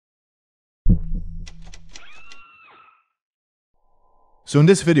So in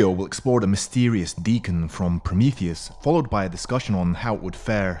this video, we'll explore the mysterious Deacon from Prometheus, followed by a discussion on how it would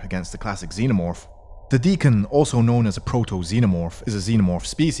fare against the classic Xenomorph. The Deacon, also known as a Proto-Xenomorph, is a xenomorph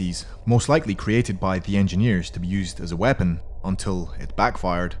species, most likely created by the engineers to be used as a weapon, until it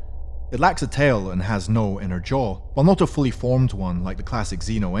backfired. It lacks a tail and has no inner jaw, while not a fully formed one like the classic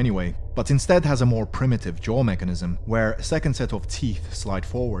Xeno anyway, but instead has a more primitive jaw mechanism, where a second set of teeth slide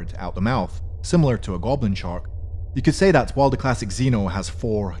forward out the mouth, similar to a goblin shark. You could say that while the classic Xeno has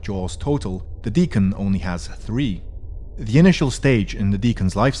 4 jaws total, the Deacon only has 3. The initial stage in the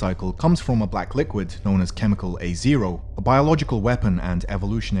Deacon's life cycle comes from a black liquid known as chemical A0, a biological weapon and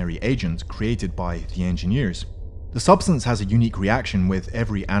evolutionary agent created by the engineers. The substance has a unique reaction with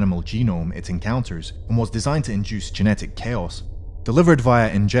every animal genome it encounters and was designed to induce genetic chaos. Delivered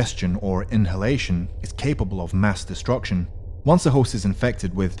via ingestion or inhalation, it's capable of mass destruction. Once the host is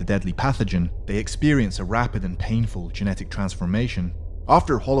infected with the deadly pathogen, they experience a rapid and painful genetic transformation.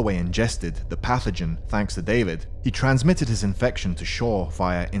 After Holloway ingested the pathogen, thanks to David, he transmitted his infection to Shaw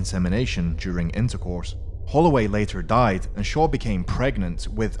via insemination during intercourse. Holloway later died, and Shaw became pregnant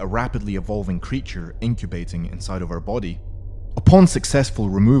with a rapidly evolving creature incubating inside of her body. Upon successful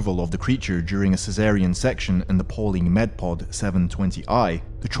removal of the creature during a cesarean section in the Pauling Medpod 720i,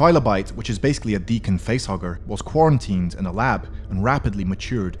 the trilobite, which is basically a Deacon facehugger, was quarantined in a lab and rapidly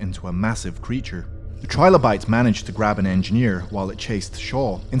matured into a massive creature. The trilobite managed to grab an engineer while it chased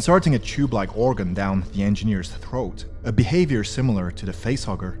Shaw, inserting a tube-like organ down the engineer's throat, a behavior similar to the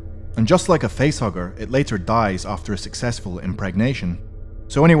facehugger. And just like a facehugger, it later dies after a successful impregnation.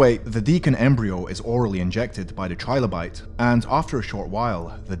 So anyway, the Deacon embryo is orally injected by the trilobite, and after a short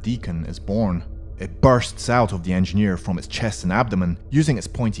while, the Deacon is born. It bursts out of the engineer from its chest and abdomen, using its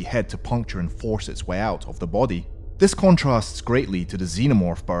pointy head to puncture and force its way out of the body. This contrasts greatly to the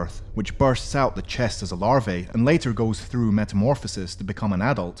Xenomorph birth, which bursts out the chest as a larvae and later goes through metamorphosis to become an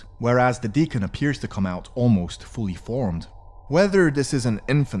adult, whereas the Deacon appears to come out almost fully formed. Whether this is an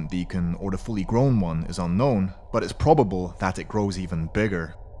infant Deacon or the fully grown one is unknown, but it's probable that it grows even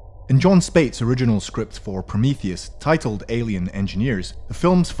bigger. In John Spaihts' original script for Prometheus, titled Alien Engineers, the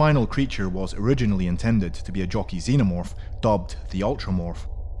film's final creature was originally intended to be a jockey xenomorph, dubbed the Ultramorph.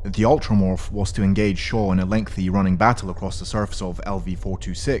 The Ultramorph was to engage Shaw in a lengthy running battle across the surface of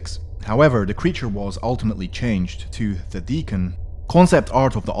LV-426. However, the creature was ultimately changed to the Deacon. Concept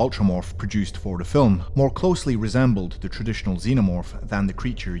art of the Ultramorph produced for the film more closely resembled the traditional Xenomorph than the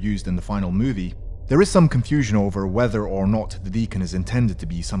creature used in the final movie. There is some confusion over whether or not the Deacon is intended to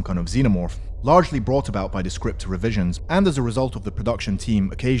be some kind of Xenomorph, largely brought about by the script revisions, and as a result of the production team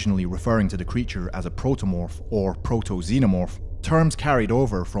occasionally referring to the creature as a Protomorph or Proto-Xenomorph, terms carried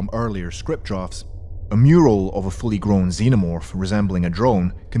over from earlier script drafts. A mural of a fully grown xenomorph resembling a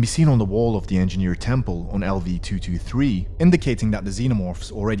drone can be seen on the wall of the Engineer Temple on LV-223, indicating that the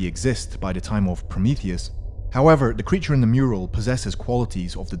xenomorphs already exist by the time of Prometheus. However, the creature in the mural possesses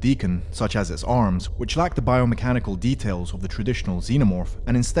qualities of the Deacon, such as its arms, which lack the biomechanical details of the traditional xenomorph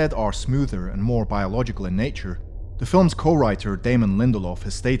and instead are smoother and more biological in nature. The film's co-writer Damon Lindelof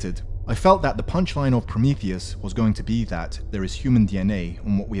has stated, "I felt that the punchline of Prometheus was going to be that there is human DNA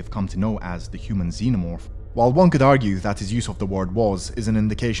on what we have come to know as the human xenomorph." While one could argue that his use of the word "was" is an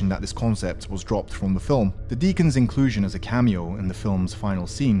indication that this concept was dropped from the film, the Deacon's inclusion as a cameo in the film's final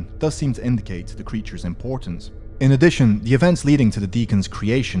scene does seem to indicate the creature's importance. In addition, the events leading to the Deacon's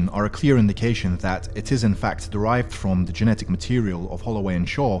creation are a clear indication that it is in fact derived from the genetic material of Holloway and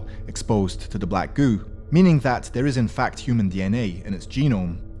Shaw exposed to the black goo, meaning that there is in fact human DNA in its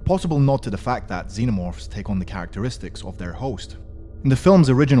genome, possible nod to the fact that xenomorphs take on the characteristics of their host. In the film's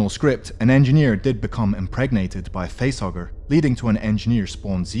original script, an engineer did become impregnated by a facehugger, leading to an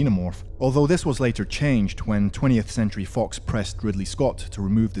engineer-spawned xenomorph, although this was later changed when 20th Century Fox pressed Ridley Scott to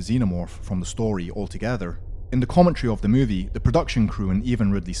remove the xenomorph from the story altogether. In the commentary of the movie, the production crew and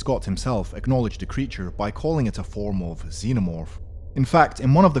even Ridley Scott himself acknowledged the creature by calling it a form of xenomorph. In fact,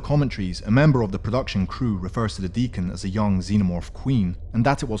 in one of the commentaries, a member of the production crew refers to the Deacon as a young xenomorph queen, and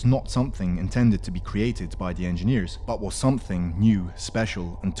that it was not something intended to be created by the engineers, but was something new,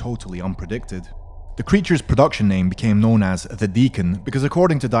 special, and totally unpredicted. The creature's production name became known as the Deacon because,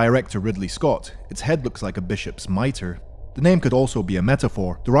 according to director Ridley Scott, its head looks like a bishop's mitre. The name could also be a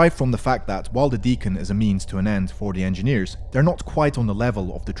metaphor, derived from the fact that while the Deacon is a means to an end for the engineers, they're not quite on the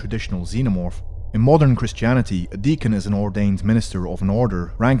level of the traditional xenomorph. In modern Christianity, a deacon is an ordained minister of an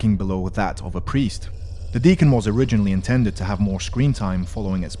order, ranking below that of a priest. The Deacon was originally intended to have more screen time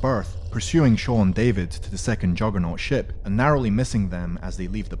following its birth, pursuing Shaw and David to the second Juggernaut ship, and narrowly missing them as they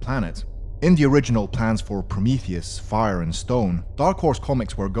leave the planet. In the original plans for Prometheus, Fire and Stone, Dark Horse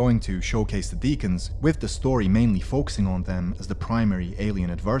Comics were going to showcase the Deacons, with the story mainly focusing on them as the primary alien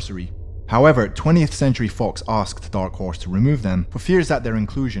adversary. However, 20th Century Fox asked Dark Horse to remove them for fears that their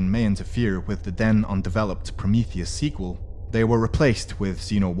inclusion may interfere with the then undeveloped Prometheus sequel. They were replaced with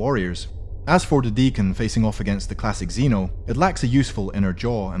Xeno warriors. As for the Deacon facing off against the classic Xeno, it lacks a useful inner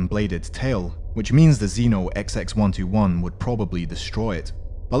jaw and bladed tail, which means the Xeno XX121 would probably destroy it.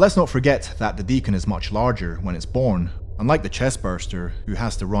 But let's not forget that the Deacon is much larger when it's born, unlike the chestburster, who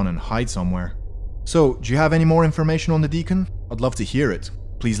has to run and hide somewhere. So, do you have any more information on the Deacon? I'd love to hear it.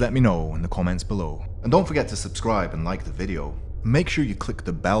 Please let me know in the comments below. And don't forget to subscribe and like the video. Make sure you click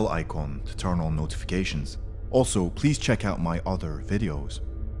the bell icon to turn on notifications. Also, please check out my other videos.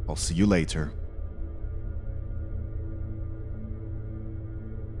 I'll see you later.